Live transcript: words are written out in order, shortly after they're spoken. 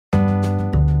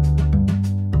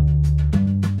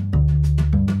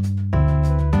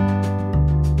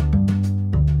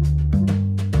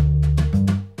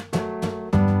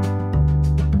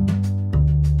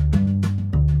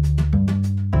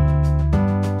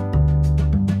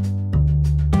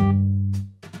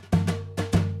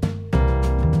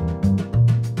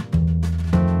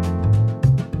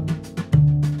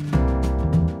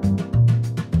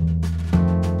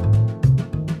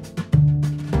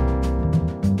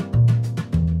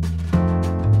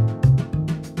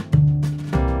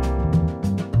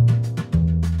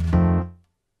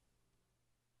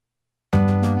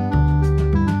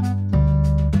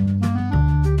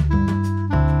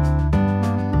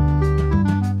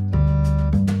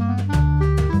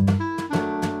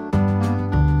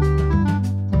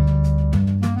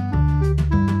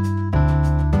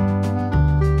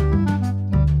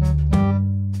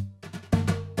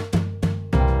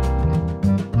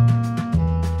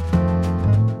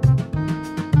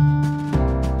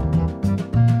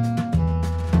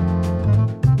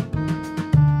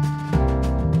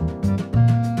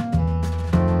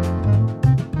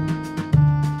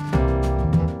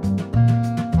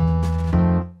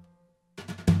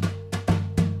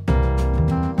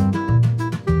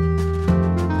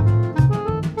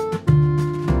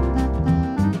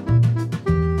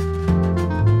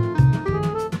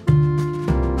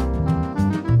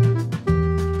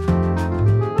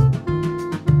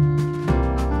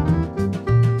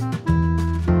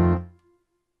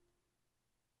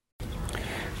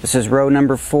This is row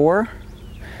number 4.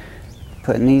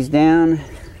 Putting these down.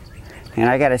 And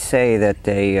I gotta say that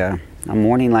a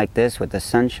morning like this with the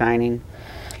sun shining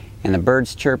and the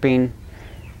birds chirping,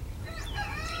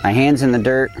 my hands in the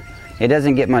dirt, it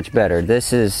doesn't get much better.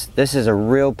 This is a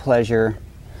real pleasure.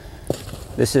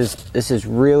 This is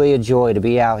really a joy to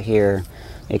be out here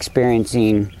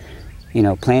experiencing, you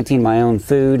know, planting my own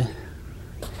food,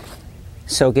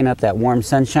 soaking up that warm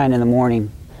sunshine in the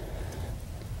morning.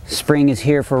 Spring is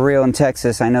here for real in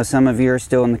Texas. I know some of you are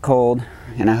still in the cold,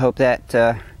 and I hope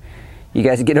that you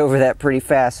guys get over that pretty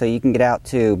fast so you can get out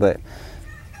too. But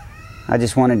I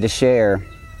just wanted to share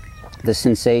the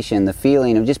sensation, the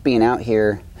feeling of just being out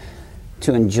here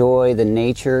to enjoy the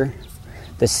nature,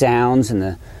 the sounds,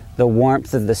 and the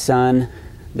warmth of the sun,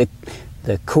 the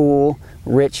cool,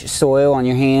 rich soil on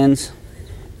your hands.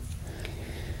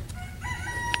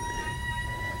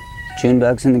 June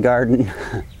bugs in the garden.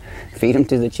 Feed them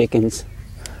to the chickens.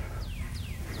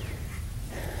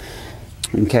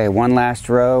 Okay, one last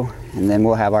row, and then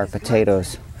we'll have our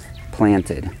potatoes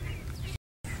planted.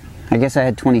 I guess I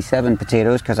had 27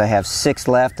 potatoes because I have 6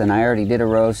 left, and I already did a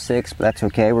row of 6, but that's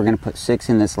okay. We're going to put 6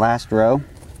 in this last row.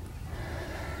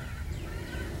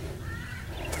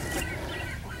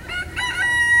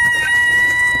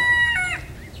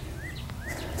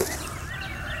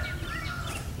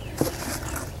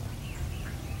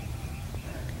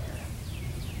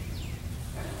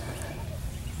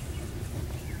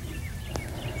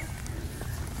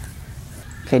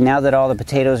 Okay, now that all the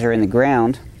potatoes are in the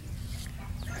ground,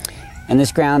 and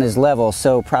this ground is level,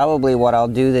 so probably what I'll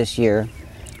do this year,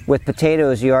 with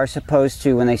potatoes you are supposed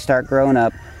to, when they start growing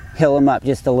up, hill them up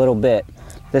just a little bit.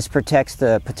 This protects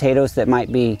the potatoes that might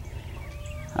be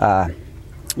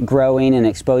growing and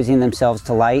exposing themselves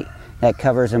to light. That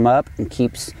covers them up and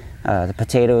keeps the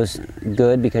potatoes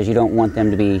good, because you don't want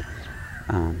them to be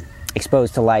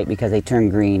exposed to light because they turn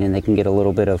green and they can get a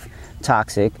little bit of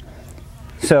toxic.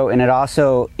 So, and it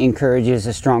also encourages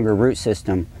a stronger root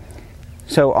system.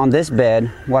 So on this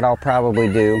bed, what I'll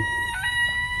probably do,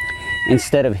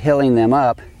 instead of hilling them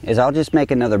up, is I'll just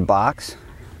make another box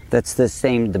that's the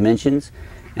same dimensions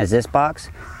as this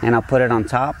box, and I'll put it on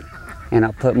top, and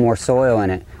I'll put more soil in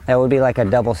it. That would be like a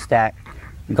double stack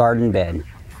garden bed.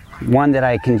 One that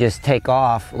I can just take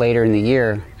off later in the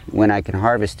year when I can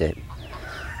harvest it.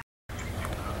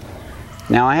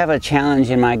 Now I have a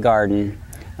challenge in my garden.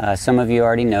 Some of you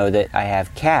already know that I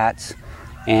have cats,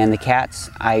 and the cats,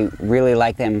 I really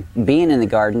like them being in the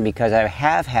garden because I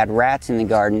have had rats in the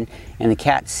garden, and the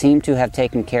cats seem to have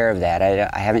taken care of that.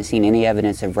 I haven't seen any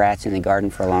evidence of rats in the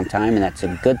garden for a long time, and that's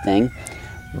a good thing.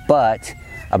 But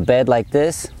a bed like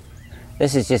this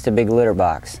is just a big litter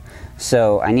box.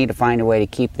 So I need to find a way to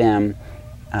keep them,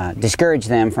 discourage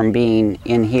them from being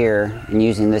in here and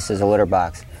using this as a litter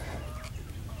box.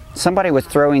 Somebody was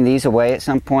throwing these away at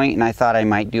some point, and I thought I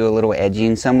might do a little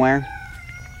edging somewhere.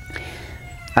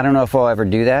 I don't know if I'll ever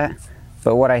do that,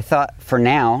 but what I thought for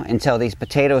now, until these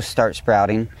potatoes start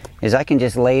sprouting, is I can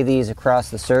just lay these across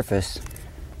the surface.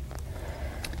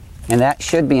 And that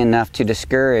should be enough to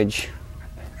discourage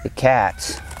the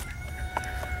cats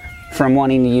from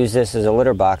wanting to use this as a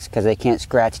litter box, because they can't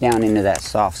scratch down into that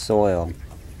soft soil.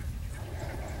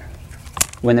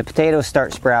 When the potatoes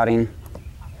start sprouting,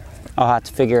 I'll have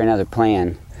to figure another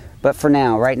plan. But for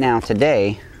now, right now,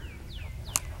 today,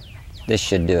 this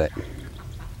should do it.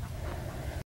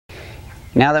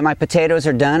 Now that my potatoes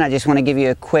are done, I just want to give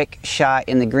you a quick shot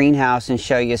in the greenhouse and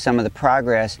show you some of the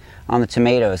progress on the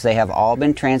tomatoes. They have all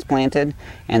been transplanted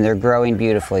and they're growing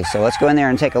beautifully. So let's go in there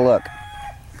and take a look.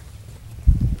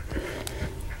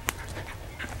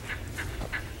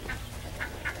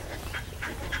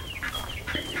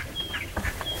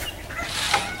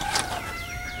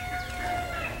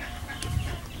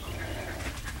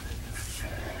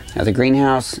 Now the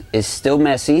greenhouse is still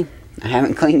messy. I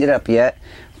haven't cleaned it up yet,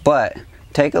 but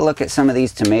take a look at some of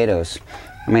these tomatoes.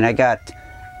 I mean, I got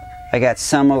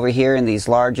some over here in these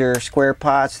larger square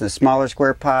pots, the smaller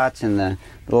square pots, and the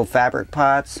little fabric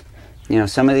pots. You know,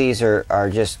 some of these are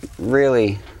just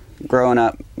really growing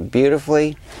up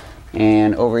beautifully.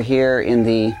 And over here in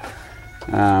the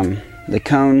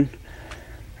cone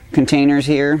containers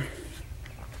here.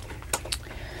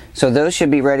 So those should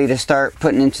be ready to start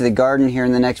putting into the garden here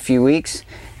in the next few weeks,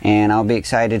 and I'll be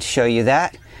excited to show you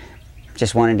that.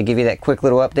 Just wanted to give you that quick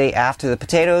little update after the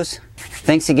potatoes.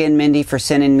 Thanks again, Mindy, for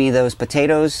sending me those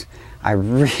potatoes. I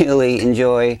really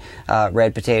enjoy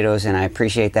red potatoes, and I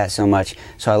appreciate that so much.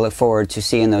 So I look forward to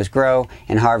seeing those grow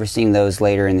and harvesting those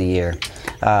later in the year.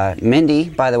 Mindy,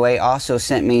 by the way, also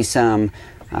sent me some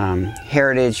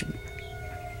heritage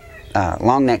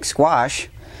long neck squash.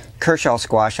 Kershaw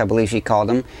squash, I believe she called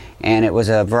them, and it was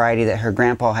a variety that her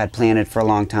grandpa had planted for a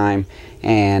long time,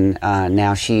 and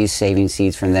now she's saving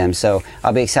seeds from them. So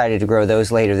I'll be excited to grow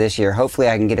those later this year. Hopefully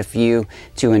I can get a few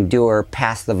to endure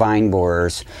past the vine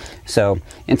borers. So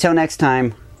until next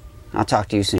time, I'll talk to you soon.